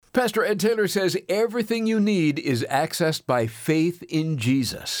Pastor Ed Taylor says everything you need is accessed by faith in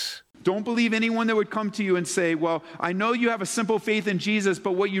Jesus. Don't believe anyone that would come to you and say, well, I know you have a simple faith in Jesus,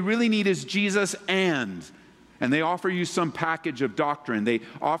 but what you really need is Jesus and they offer you some package of doctrine. They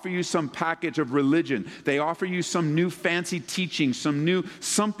offer you some package of religion. They offer you some new fancy teaching,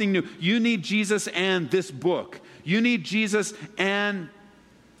 something new. You need Jesus and this book. You need Jesus and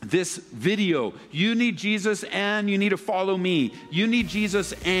this video. You need Jesus and you need to follow me. You need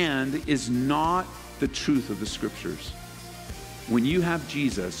Jesus and is not the truth of the scriptures. When you have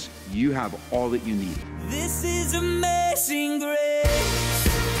Jesus, you have all that you need. This is amazing grace.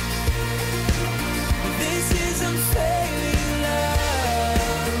 This is unfailing love.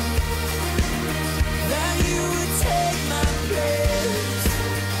 That you would take my place.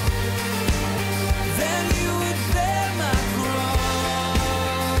 That you would bear my cross.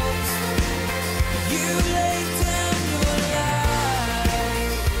 You laid down your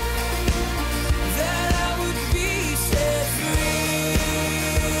life. That I would be set free.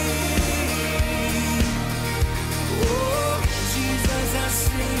 Oh, Jesus, I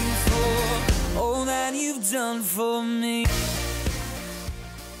sing for all that you've done for me.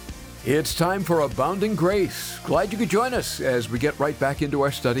 It's time for Abounding Grace. Glad you could join us as we get right back into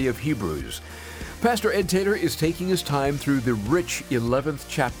our study of Hebrews. Pastor Ed Taylor is taking his time through the rich 11th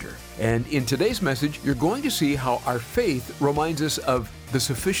chapter. And in today's message, you're going to see how our faith reminds us of the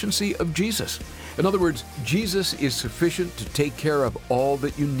sufficiency of Jesus. In other words, Jesus is sufficient to take care of all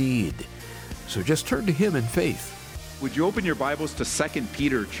that you need. So just turn to him in faith. Would you open your Bibles to 2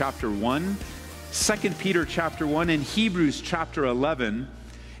 Peter chapter 1? 2 Peter chapter 1 and Hebrews chapter 11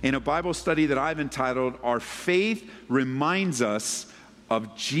 in a Bible study that I've entitled, Our Faith Reminds Us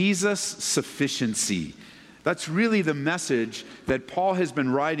of Jesus' Sufficiency. That's really the message that Paul has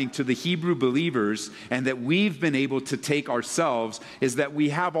been writing to the Hebrew believers and that we've been able to take ourselves, is that we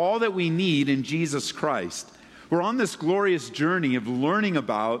have all that we need in Jesus Christ. We're on this glorious journey of learning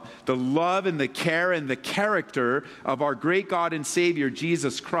about the love and the care and the character of our great God and Savior,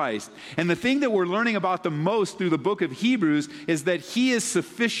 Jesus Christ. And the thing that we're learning about the most through the book of Hebrews is that He is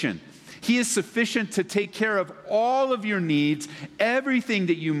sufficient. He is sufficient to take care of all of your needs, everything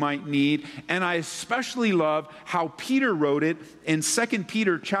that you might need. And I especially love how Peter wrote it in 2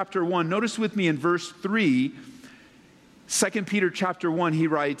 Peter chapter 1. Notice with me in verse 3, 2 Peter chapter 1, he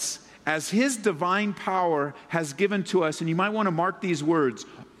writes, as His divine power has given to us, and you might want to mark these words,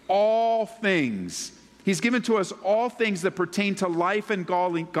 all things. He's given to us all things that pertain to life and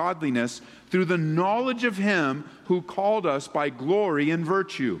godliness through the knowledge of Him who called us by glory and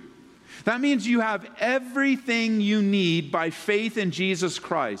virtue. That means you have everything you need by faith in Jesus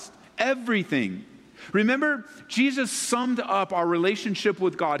Christ. Everything. Remember, Jesus summed up our relationship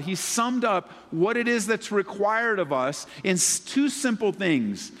with God. He summed up what it is that's required of us in two simple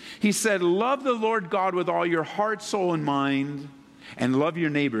things. He said, love the Lord God with all your heart, soul, and mind, and love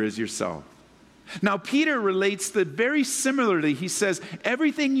your neighbor as yourself. Now, Peter relates that very similarly. He says,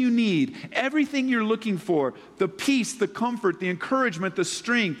 everything you need, everything you're looking for, the peace, the comfort, the encouragement, the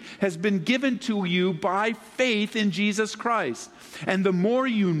strength has been given to you by faith in Jesus Christ. And the more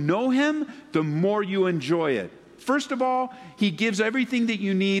you know Him, the more you enjoy it. First of all, He gives everything that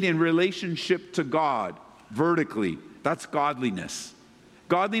you need in relationship to God, vertically. That's godliness.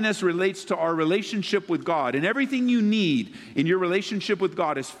 Godliness relates to our relationship with God, and everything you need in your relationship with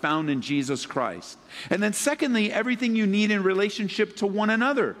God is found in Jesus Christ. And then secondly, everything you need in relationship to one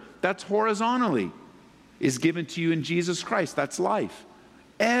another, that's horizontally, is given to you in Jesus Christ. That's life.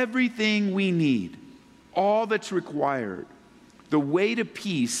 Everything we need, all that's required. The way to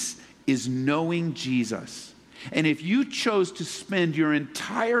peace is knowing Jesus. And if you chose to spend your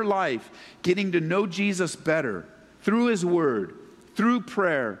entire life getting to know Jesus better through His Word, through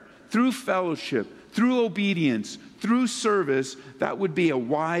prayer, through fellowship, through obedience, through service, that would be a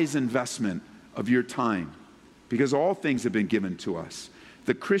wise investment of your time, because all things have been given to us.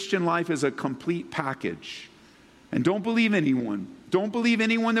 The Christian life is a complete package. And don't believe anyone. Don't believe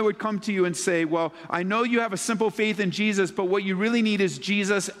anyone that would come to you and say, well, I know you have a simple faith in Jesus, but what you really need is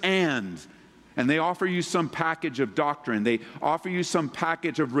Jesus and they offer you some package of doctrine. They offer you some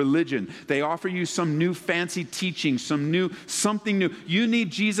package of religion. They offer you some new fancy teaching, something new. You need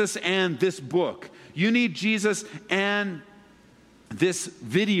Jesus and this book. You need Jesus and this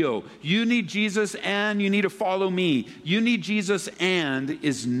video. You need Jesus and you need to follow me. You need Jesus and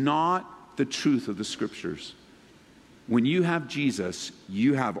is not the truth of the scriptures. When you have Jesus,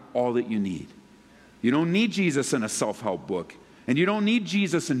 you have all that you need. You don't need Jesus in a self-help book. And you don't need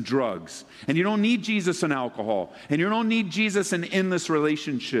Jesus in drugs. And you don't need Jesus in alcohol. And you don't need Jesus in endless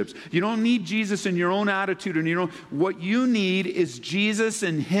relationships. You don't need Jesus in your own attitude. And what you need is Jesus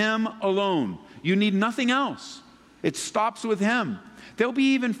and Him alone. You need nothing else. It stops with Him. There'll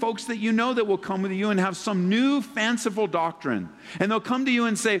be even folks that you know that will come with you and have some new fanciful doctrine. And they'll come to you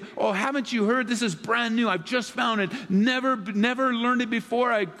and say, oh, haven't you heard? This is brand new. I've just found it. Never learned it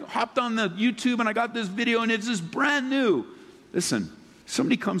before. I hopped on the YouTube and I got this video and it's just brand new. Listen,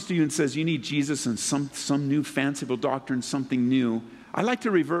 somebody comes to you and says you need Jesus and some new fanciful doctrine, something new. I like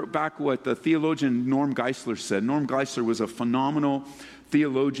to revert back what the theologian Norm Geisler said. Norm Geisler was a phenomenal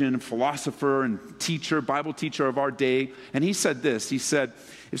theologian, philosopher, and teacher, Bible teacher of our day. And he said this. He said,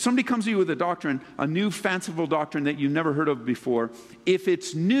 if somebody comes to you with a doctrine, a new fanciful doctrine that you've never heard of before, if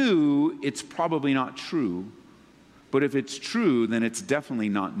it's new, it's probably not true. But if it's true, then it's definitely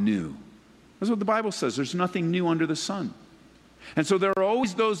not new. That's what the Bible says. There's nothing new under the sun. And so there are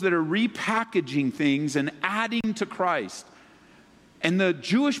always those that are repackaging things and adding to Christ. And the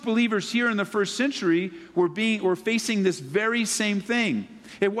Jewish believers here in the first century were facing this very same thing.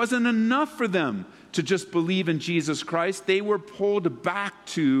 It wasn't enough for them to just believe in Jesus Christ. They were pulled back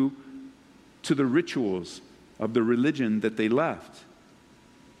to the rituals of the religion that they left.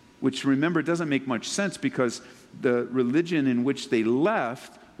 Which, remember, doesn't make much sense because the religion in which they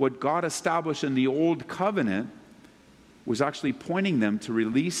left, what God established in the Old Covenant, was actually pointing them to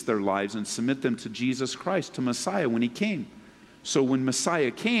release their lives and submit them to Jesus Christ, to Messiah when He came. So when Messiah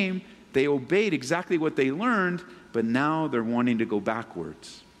came, they obeyed exactly what they learned, but now they're wanting to go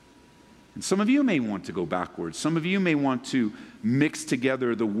backwards. And some of you may want to go backwards. Some of you may want to mix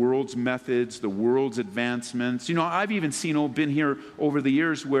together the world's methods, the world's advancements. I've even been here over the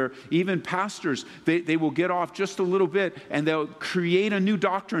years where even pastors, they will get off just a little bit and they'll create a new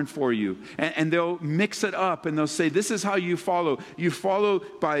doctrine for you. And they'll mix it up and they'll say, this is how you follow. You follow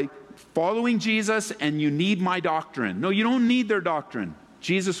by following Jesus and you need my doctrine. No, you don't need their doctrine.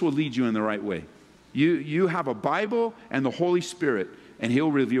 Jesus will lead you in the right way. You have a Bible and the Holy Spirit, and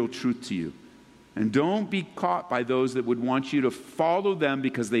He'll reveal truth to you. And don't be caught by those that would want you to follow them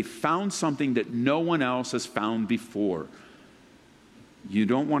because they found something that no one else has found before. You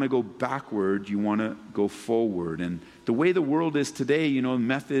don't want to go backward, you want to go forward. And the way the world is today,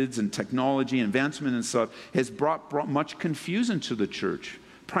 methods and technology, advancement and stuff, has brought much confusion to the church.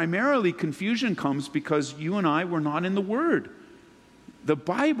 Primarily, confusion comes because you and I were not in the Word. The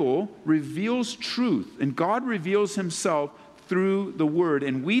Bible reveals truth, and God reveals Himself through the Word.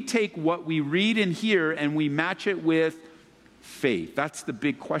 And we take what we read and hear and we match it with faith. That's the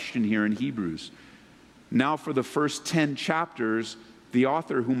big question here in Hebrews. Now for the first 10 chapters, the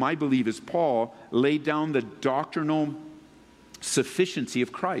author, whom I believe is Paul, laid down the doctrinal sufficiency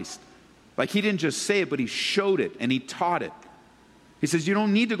of Christ. Like he didn't just say it, but he showed it and he taught it. He says, you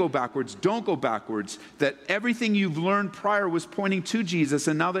don't need to go backwards. Don't go backwards. That everything you've learned prior was pointing to Jesus.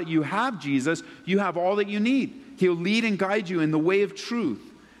 And now that you have Jesus, you have all that you need. He'll lead and guide you in the way of truth.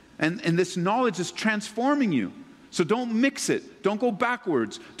 And this knowledge is transforming you. So don't mix it. Don't go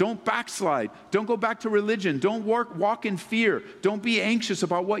backwards. Don't backslide. Don't go back to religion. Don't walk in fear. Don't be anxious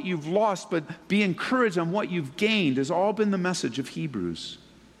about what you've lost, but be encouraged on what you've gained, has all been the message of Hebrews.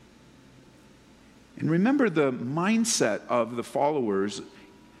 And remember, the mindset of the followers,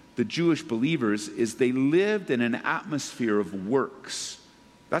 the Jewish believers, is they lived in an atmosphere of works.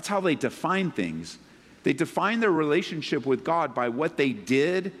 That's how they defined things. They defined their relationship with God by what they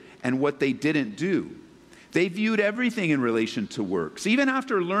did and what they didn't do. They viewed everything in relation to works. Even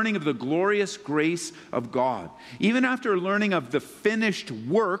after learning of the glorious grace of God, even after learning of the finished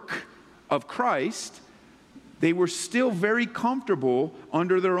work of Christ, they were still very comfortable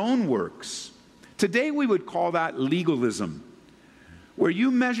under their own works. Today we would call that legalism, where you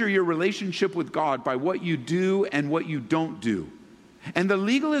measure your relationship with God by what you do and what you don't do. And the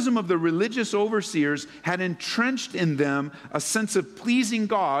legalism of the religious overseers had entrenched in them a sense of pleasing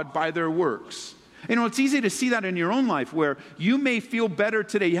God by their works. It's easy to see that in your own life where you may feel better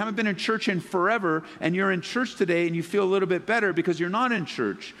today. You haven't been in church in forever and you're in church today and you feel a little bit better because you're not in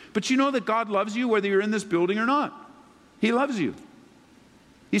church. But you know that God loves you whether you're in this building or not. He loves you.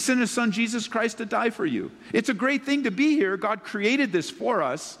 He sent His Son, Jesus Christ, to die for you. It's a great thing to be here. God created this for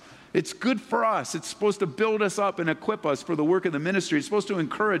us. It's good for us. It's supposed to build us up and equip us for the work of the ministry. It's supposed to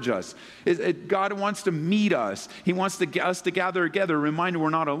encourage us. God wants to meet us. He wants us to gather together, a reminder we're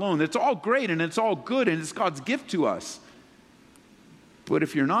not alone. It's all great and it's all good and it's God's gift to us. But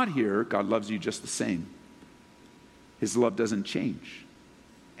if you're not here, God loves you just the same. His love doesn't change.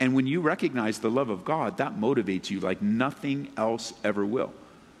 And when you recognize the love of God, that motivates you like nothing else ever will.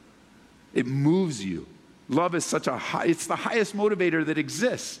 It moves you Love is it's the highest motivator that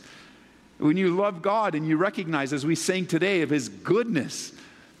exists. When you love God and you recognize, as we sang today, of His goodness,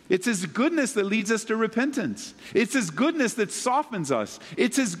 it's His goodness that leads us to repentance. It's His goodness that softens us.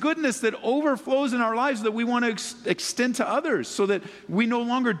 It's His goodness that overflows in our lives that we want to extend to others, so that we no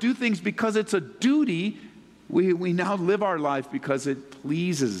longer do things because it's a duty. We now live our life because it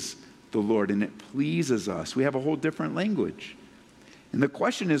pleases the Lord and it pleases us. We have a whole different language. And the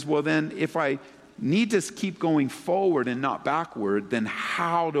question is, well then, if I need to keep going forward and not backward, then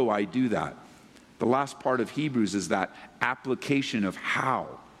how do I do that? The last part of Hebrews is that application of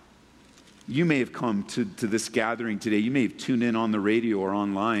how. You may have come to this gathering today. You may have tuned in on the radio or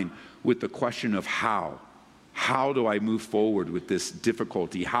online with the question of how. How do I move forward with this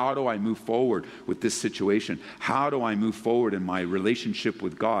difficulty? How do I move forward with this situation? How do I move forward in my relationship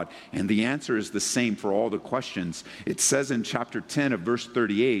with God? And the answer is the same for all the questions. It says in chapter 10 of verse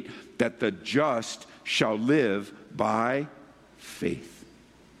 38 that the just shall live by faith.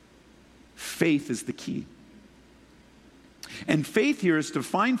 Faith is the key. And faith here is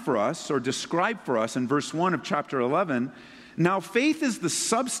defined for us, or described for us in verse 1 of chapter 11. Now faith is the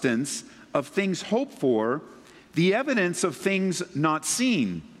substance of things hoped for, the evidence of things not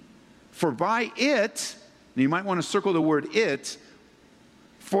seen. For by it, and you might want to circle the word it,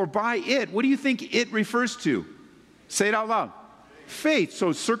 for by it, what do you think it refers to? Say it out loud. Faith.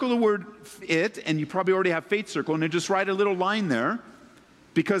 So circle the word it, and you probably already have faith circled, and then just write a little line there.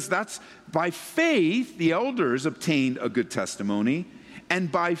 Because that's, by faith, the elders obtained a good testimony. And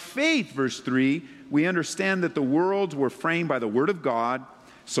by faith, verse 3, we understand that the worlds were framed by the word of God,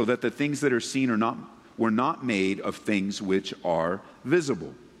 so that the things that are seen were not made of things which are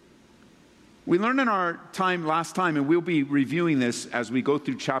visible. We learned in our last time, and we'll be reviewing this as we go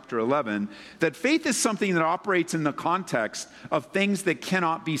through chapter 11, that faith is something that operates in the context of things that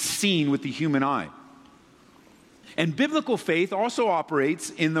cannot be seen with the human eye. And biblical faith also operates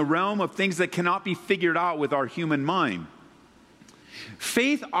in the realm of things that cannot be figured out with our human mind.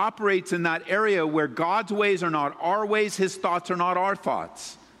 Faith operates in that area where God's ways are not our ways, His thoughts are not our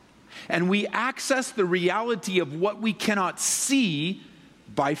thoughts. And we access the reality of what we cannot see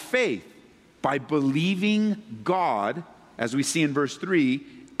by faith, by believing God, as we see in verse 3,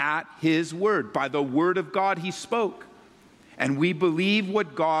 at His word. By the word of God He spoke. And we believe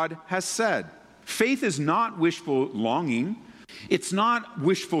what God has said. Faith is not wishful longing. It's not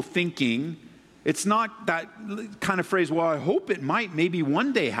wishful thinking. It's not that kind of phrase, well, I hope it might maybe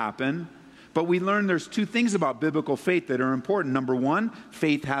one day happen. But we learn there's two things about biblical faith that are important. Number one,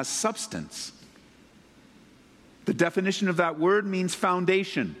 faith has substance. The definition of that word means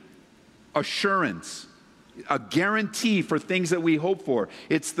foundation, assurance, a guarantee for things that we hope for.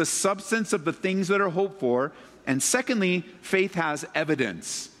 It's the substance of the things that are hoped for. And secondly, faith has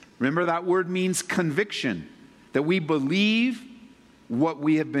evidence. Remember, that word means conviction, that we believe what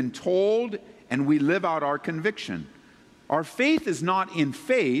we have been told and we live out our conviction. Our faith is not in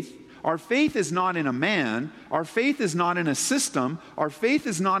faith. Our faith is not in a man. Our faith is not in a system. Our faith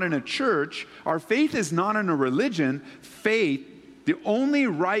is not in a church. Our faith is not in a religion. Faith, the only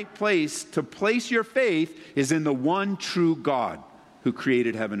right place to place your faith is in the one true God who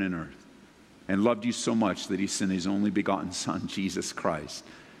created heaven and earth and loved you so much that He sent His only begotten Son, Jesus Christ,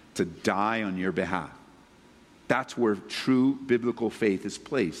 to die on your behalf. That's where true biblical faith is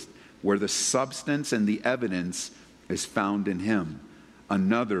placed, where the substance and the evidence is found in Him.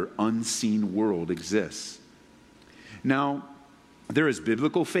 Another unseen world exists. Now, there is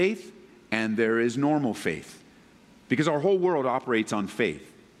biblical faith and there is normal faith, because our whole world operates on faith.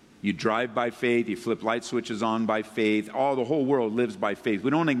 You drive by faith, you flip light switches on by faith. The whole world lives by faith. We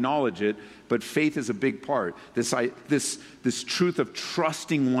don't acknowledge it, but faith is a big part. This truth of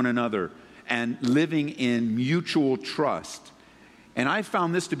trusting one another and living in mutual trust. And I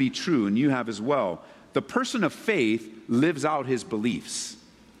found this to be true, and you have as well. The person of faith lives out his beliefs.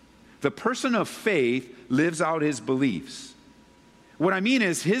 The person of faith lives out his beliefs. What I mean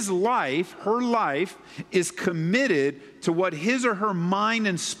is his life, her life, is committed to what his or her mind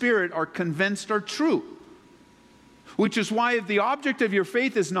and spirit are convinced are true. Which is why if the object of your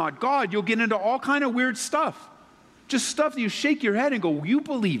faith is not God, you'll get into all kind of weird stuff. Just stuff that you shake your head and go, you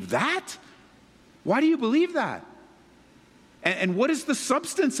believe that? Why do you believe that? And what is the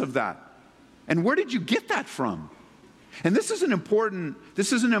substance of that? And where did you get that from? And this is an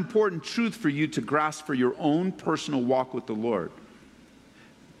important truth for you to grasp for your own personal walk with the Lord.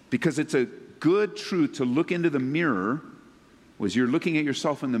 Because it's a good truth to look into the mirror, as you're looking at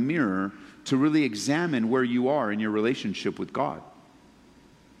yourself in the mirror, to really examine where you are in your relationship with God.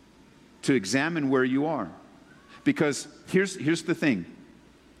 To examine where you are. Because here's the thing.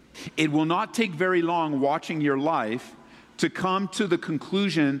 It will not take very long watching your life to come to the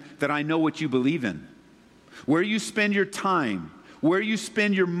conclusion that I know what you believe in. Where you spend your time, where you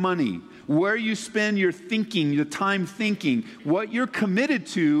spend your money, where you spend your thinking, your time thinking, what you're committed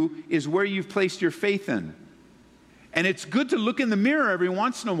to is where you've placed your faith in. And it's good to look in the mirror every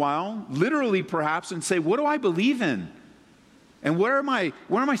once in a while, literally perhaps, and say, what do I believe in? And where am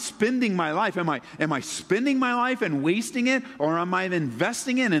I spending my life? Am I spending my life and wasting it, or am I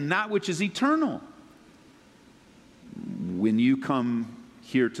investing in that which is eternal? When you come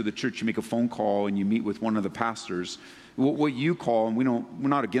here to the church, you make a phone call and you meet with one of the pastors. What you call, and we're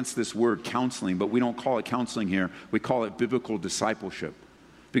not against this word counseling, but we don't call it counseling here. We call it biblical discipleship.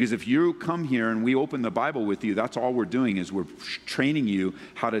 Because if you come here and we open the Bible with you, that's all we're doing is we're training you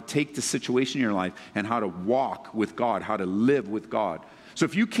how to take the situation in your life and how to walk with God, how to live with God. So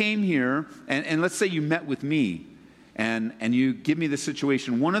if you came here and let's say you met with me and you give me the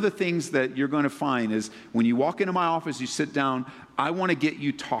situation, one of the things that you're going to find is when you walk into my office, you sit down, I want to get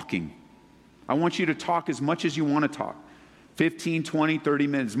you talking. I want you to talk as much as you want to talk. 15, 20, 30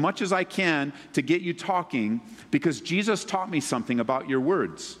 minutes, as much as I can to get you talking, because Jesus taught me something about your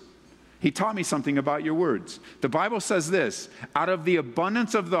words. He taught me something about your words. The Bible says this, out of the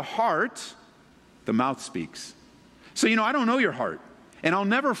abundance of the heart, the mouth speaks. So, I don't know your heart. And I'll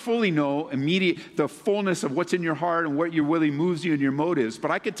never fully know the fullness of what's in your heart and what really moves you and your motives.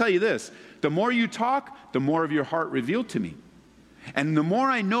 But I can tell you this, the more you talk, the more of your heart revealed to me. And the more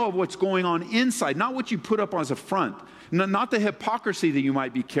I know of what's going on inside, not what you put up as a front, not the hypocrisy that you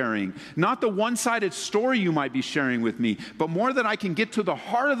might be carrying, not the one-sided story you might be sharing with me, but more that I can get to the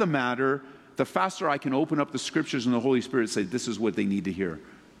heart of the matter, the faster I can open up the scriptures and the Holy Spirit say, this is what they need to hear.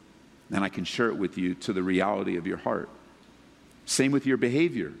 And I can share it with you to the reality of your heart. Same with your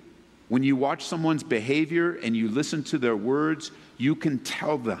behavior. When you watch someone's behavior and you listen to their words, you can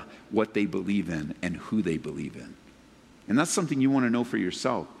tell them what they believe in and who they believe in. And that's something you want to know for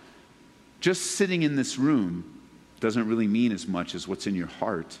yourself. Just sitting in this room doesn't really mean as much as what's in your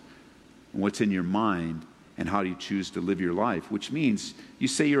heart and what's in your mind and how you choose to live your life, which means you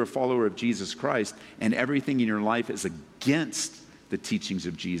say you're a follower of Jesus Christ and everything in your life is against the teachings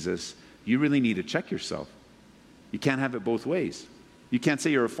of Jesus. You really need to check yourself. You can't have it both ways. You can't say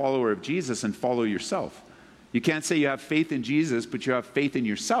you're a follower of Jesus and follow yourself. You can't say you have faith in Jesus, but you have faith in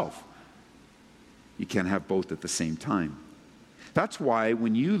yourself. You can't have both at the same time. That's why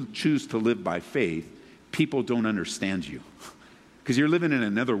when you choose to live by faith, people don't understand you because you're living in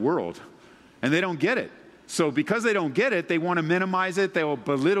another world and they don't get it. So because they don't get it, they want to minimize it. They'll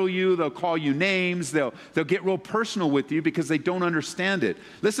belittle you. They'll call you names. They'll get real personal with you because they don't understand it.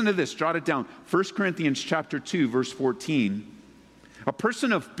 Listen to this. Jot it down. 1 Corinthians chapter 2, verse 14. A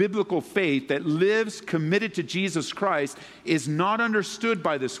person of biblical faith that lives committed to Jesus Christ is not understood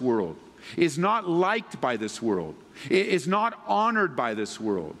by this world, is not liked by this world, is not honored by this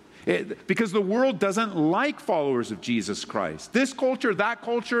world. Because the world doesn't like followers of Jesus Christ. This culture, that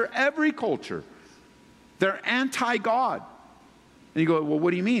culture, every culture. They're anti-God. And you go, well,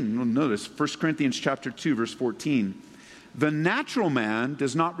 what do you mean? Well, notice 1 Corinthians chapter 2, verse 14. The natural man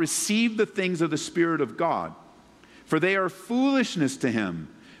does not receive the things of the Spirit of God, for they are foolishness to him,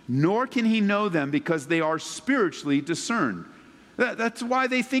 nor can he know them because they are spiritually discerned. That's why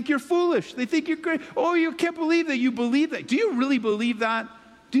they think you're foolish. They think you're great. Oh, you can't believe that you believe that. Do you really believe that?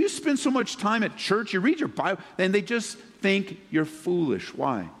 Do you spend so much time at church? You read your Bible, and they just think you're foolish.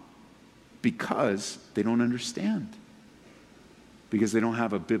 Why? Because they don't understand. Because they don't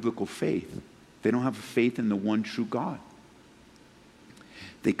have a biblical faith. They don't have a faith in the one true God.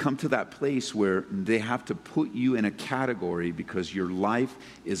 They come to that place where they have to put you in a category because your life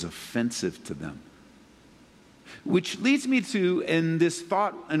is offensive to them. Which leads me to, in this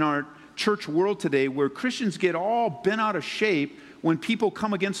thought in our church world today, where Christians get all bent out of shape when people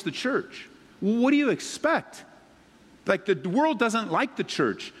come against the church. What do you expect? Like the world doesn't like the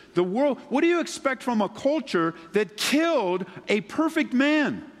church. The world, what do you expect from a culture that killed a perfect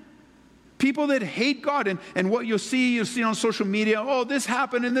man? People that hate God. And what you'll see on social media, oh, this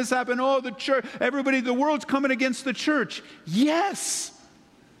happened and this happened. Oh, the church, everybody, the world's coming against the church. Yes,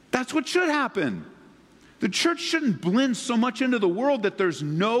 that's what should happen. The church shouldn't blend so much into the world that there's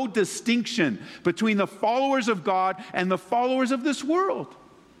no distinction between the followers of God and the followers of this world.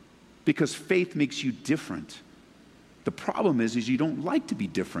 Because faith makes you different. The problem is you don't like to be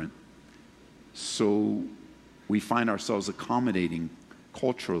different. So we find ourselves accommodating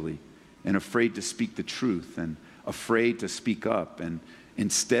culturally and afraid to speak the truth and afraid to speak up. And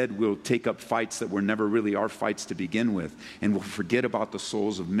Instead, we'll take up fights that were never really our fights to begin with, and we'll forget about the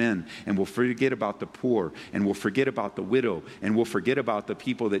souls of men, and we'll forget about the poor, and we'll forget about the widow, and we'll forget about the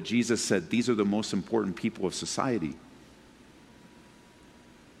people that Jesus said, these are the most important people of society.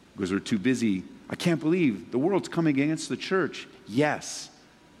 Because we're too busy. I can't believe the world's coming against the church. Yes,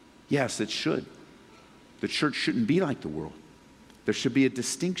 it should. The church shouldn't be like the world. There should be a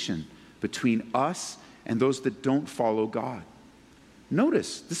distinction between us and those that don't follow God.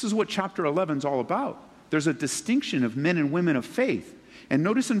 Notice, this is what chapter 11 is all about. There's a distinction of men and women of faith. And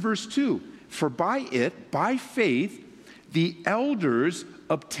notice in verse 2, for by faith, the elders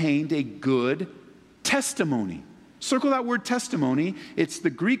obtained a good testimony. Circle that word testimony. It's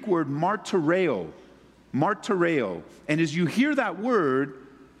the Greek word martyreo. Martyreo. And as you hear that word,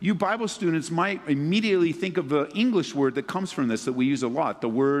 you Bible students might immediately think of the English word that comes from this that we use a lot, the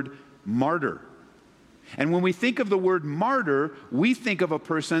word martyr. And when we think of the word martyr, we think of a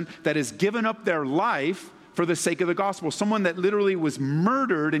person that has given up their life for the sake of the gospel. Someone that literally was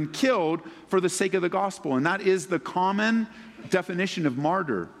murdered and killed for the sake of the gospel. And that is the common definition of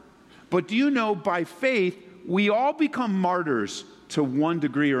martyr. But do you know, by faith, we all become martyrs to one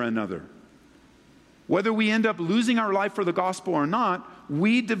degree or another. Whether we end up losing our life for the gospel or not,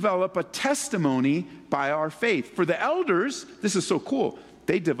 we develop a testimony by our faith. For the elders, this is so cool.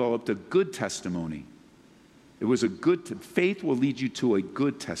 They developed a good testimony. It was faith will lead you to a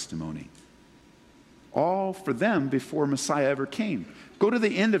good testimony. All for them before Messiah ever came. Go to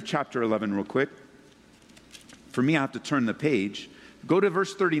the end of chapter 11 real quick. For me, I have to turn the page. Go to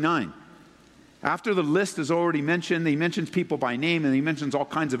verse 39. After the list is already mentioned, he mentions people by name, and he mentions all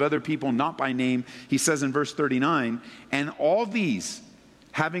kinds of other people not by name. He says in verse 39, and all these,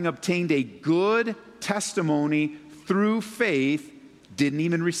 having obtained a good testimony through faith, didn't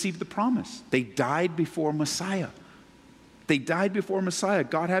even receive the promise. They died before Messiah. They died before Messiah,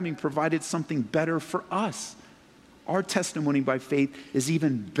 God having provided something better for us. Our testimony by faith is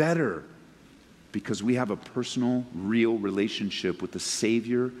even better because we have a personal, real relationship with the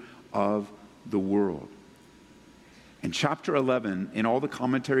Savior of the world. In chapter 11, in all the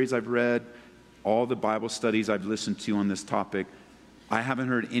commentaries I've read, all the Bible studies I've listened to on this topic, I haven't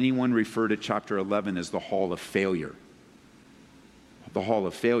heard anyone refer to chapter 11 as the hall of failure. The hall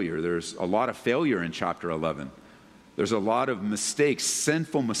of failure. There's a lot of failure in chapter 11. There's a lot of mistakes,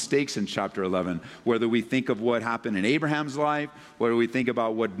 sinful mistakes in chapter 11, whether we think of what happened in Abraham's life, whether we think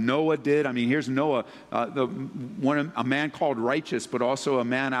about what Noah did. I mean, here's Noah, a man called righteous, but also a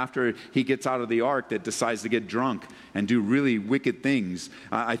man after he gets out of the ark that decides to get drunk and do really wicked things.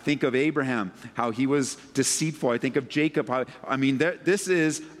 I think of Abraham, how he was deceitful. I think of Jacob. This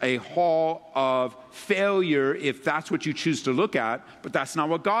is a hall of failure if that's what you choose to look at, but that's not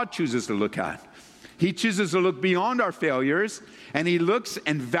what God chooses to look at. He chooses to look beyond our failures, and he looks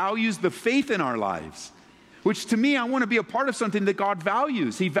and values the faith in our lives, which to me, I want to be a part of something that God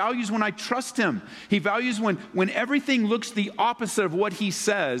values. He values when I trust him. He values when everything looks the opposite of what he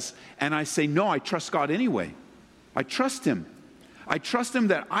says, and I say, no, I trust God anyway. I trust him. I trust him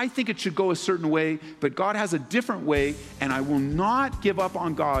that I think it should go a certain way, but God has a different way, and I will not give up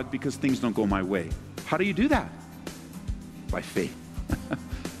on God because things don't go my way. How do you do that? By faith.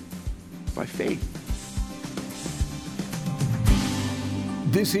 By faith.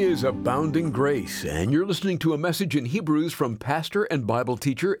 This is Abounding Grace, and you're listening to a message in Hebrews from pastor and Bible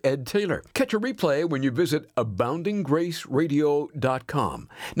teacher Ed Taylor. Catch a replay when you visit aboundinggraceradio.com.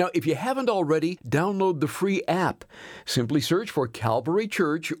 Now, if you haven't already, download the free app. Simply search for Calvary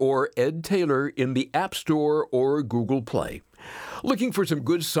Church or Ed Taylor in the App Store or Google Play. Looking for some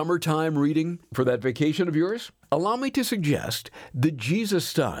good summertime reading for that vacation of yours? Allow me to suggest The Jesus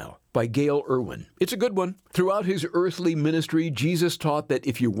Style by Gail Irwin. It's a good one. Throughout his earthly ministry, Jesus taught that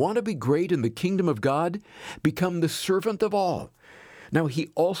if you want to be great in the kingdom of God, become the servant of all. Now, he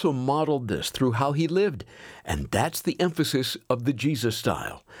also modeled this through how he lived, and that's the emphasis of the Jesus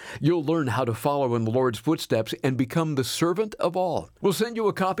Style. You'll learn how to follow in the Lord's footsteps and become the servant of all. We'll send you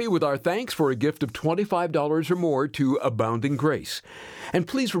a copy with our thanks for a gift of $25 or more to Abounding Grace. And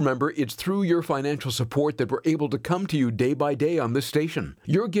please remember, it's through your financial support that we're able to come to you day by day on this station.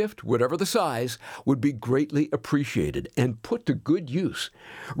 Your gift, whatever the size, would be greatly appreciated and put to good use.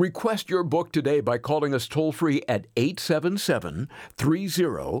 Request your book today by calling us toll-free at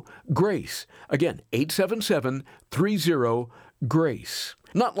 877-30-GRACE. Again, 877-30-GRACE.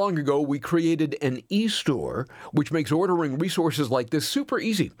 Not long ago, we created an e-store, which makes ordering resources like this super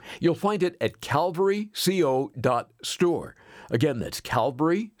easy. You'll find it at calvaryco.store. Again, that's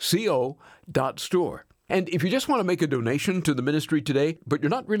calvaryco.store. And if you just want to make a donation to the ministry today, but you're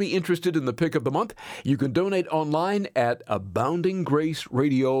not really interested in the pick of the month, you can donate online at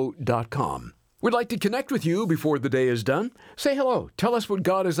aboundinggraceradio.com. We'd like to connect with you before the day is done. Say hello. Tell us what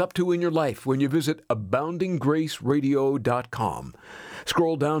God is up to in your life when you visit aboundinggraceradio.com.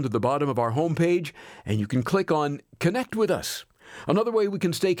 Scroll down to the bottom of our homepage, and you can click on Connect with Us. Another way we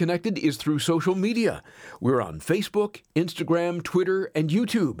can stay connected is through social media. We're on Facebook, Instagram, Twitter, and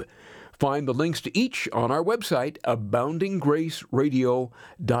YouTube. Find the links to each on our website,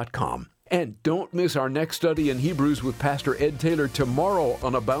 aboundinggraceradio.com. And don't miss our next study in Hebrews with Pastor Ed Taylor tomorrow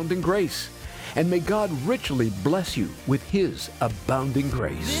on Abounding Grace. And may God richly bless you with His abounding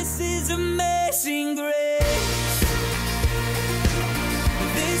grace. This is amazing grace.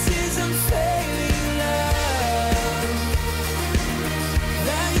 This is unfailing love.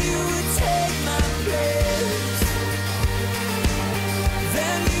 That you would take my place.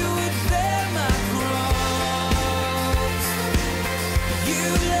 That you would bear my cross. You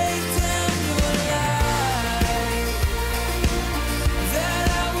laid down your life. That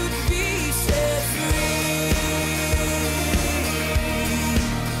I would be set free.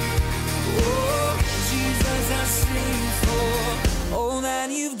 Oh, Jesus, I sing for all that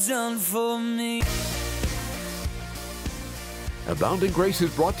you've done for me. Abounding Grace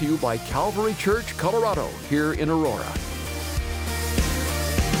is brought to you by Calvary Church, Colorado, here in Aurora.